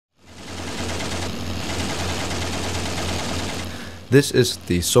This is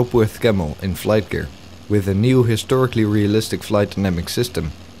the Sopwith Camel in FlightGear, with a new historically realistic flight dynamic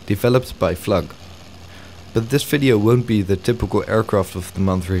system developed by Flug. But this video won't be the typical Aircraft of the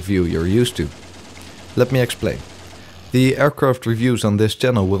Month review you're used to. Let me explain. The aircraft reviews on this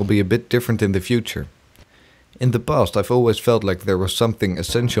channel will be a bit different in the future. In the past I've always felt like there was something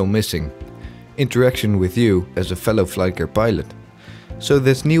essential missing: interaction with you as a fellow FlightGear pilot. So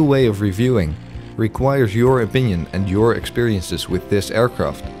this new way of reviewing requires your opinion and your experiences with this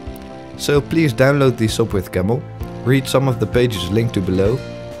aircraft. So please download the Sopwith Camel, read some of the pages linked to below,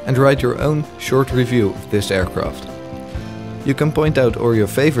 and write your own short review of this aircraft. You can point out all your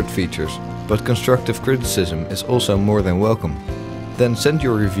favorite features, but constructive criticism is also more than welcome. Then send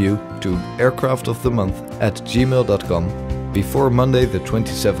your review to aircraftofthemonth@gmail.com before Monday the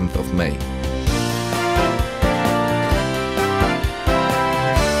 27th of May.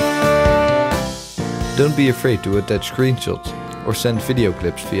 Don't be afraid to attach screenshots or send video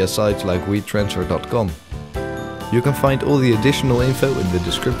clips via sites like WeTransfer.com. You can find all the additional info in the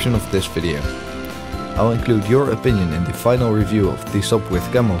description of this video. I'll include your opinion in the final review of the Sopwith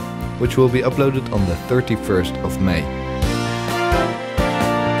Camel, which will be uploaded on the 31st of May.